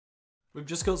We've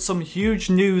just got some huge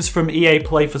news from EA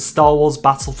Play for Star Wars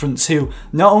Battlefront 2.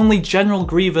 Not only General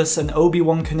Grievous and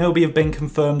Obi-Wan Kenobi have been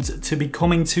confirmed to be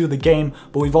coming to the game,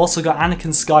 but we've also got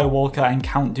Anakin Skywalker and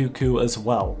Count Dooku as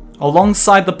well.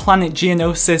 Alongside the planet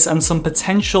Geonosis and some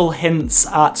potential hints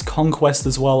at Conquest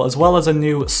as well as a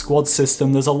new squad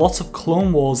system, there's a lot of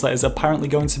Clone Wars that is apparently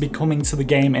going to be coming to the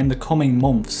game in the coming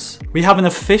months. We have an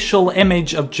official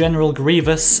image of General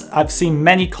Grievous. I've seen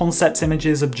many concept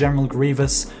images of General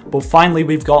Grievous, but finally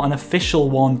we've got an official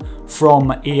one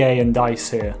from EA and DICE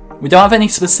here. We don't have any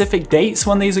specific dates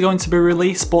when these are going to be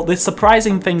released, but the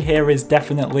surprising thing here is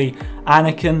definitely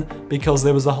Anakin, because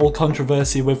there was the whole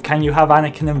controversy with can you have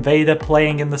Anakin and Vader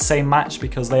playing in the same match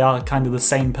because they are kind of the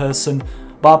same person,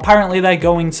 but apparently they're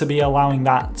going to be allowing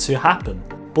that to happen.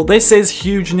 But this is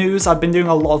huge news. I've been doing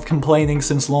a lot of complaining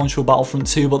since launch for Battlefront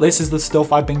 2, but this is the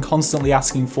stuff I've been constantly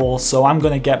asking for, so I'm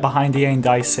going to get behind EA and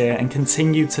DICE here and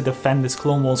continue to defend this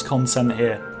Clone Wars content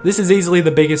here. This is easily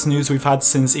the biggest news we've had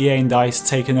since EA and DICE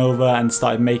taken over and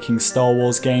started making Star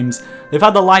Wars games. They've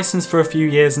had the license for a few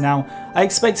years now. I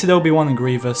expected Obi-Wan and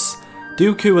Grievous.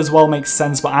 Dooku as well makes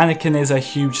sense, but Anakin is a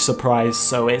huge surprise,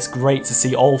 so it's great to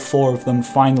see all four of them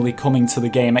finally coming to the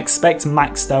game. Expect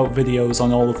maxed out videos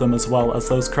on all of them as well, as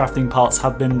those crafting parts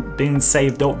have been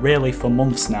saved up really for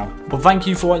months now. But thank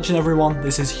you for watching everyone,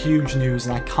 this is huge news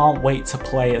and I can't wait to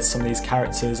play as some of these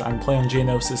characters and play on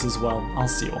Geonosis as well. I'll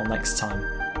see you all next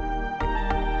time.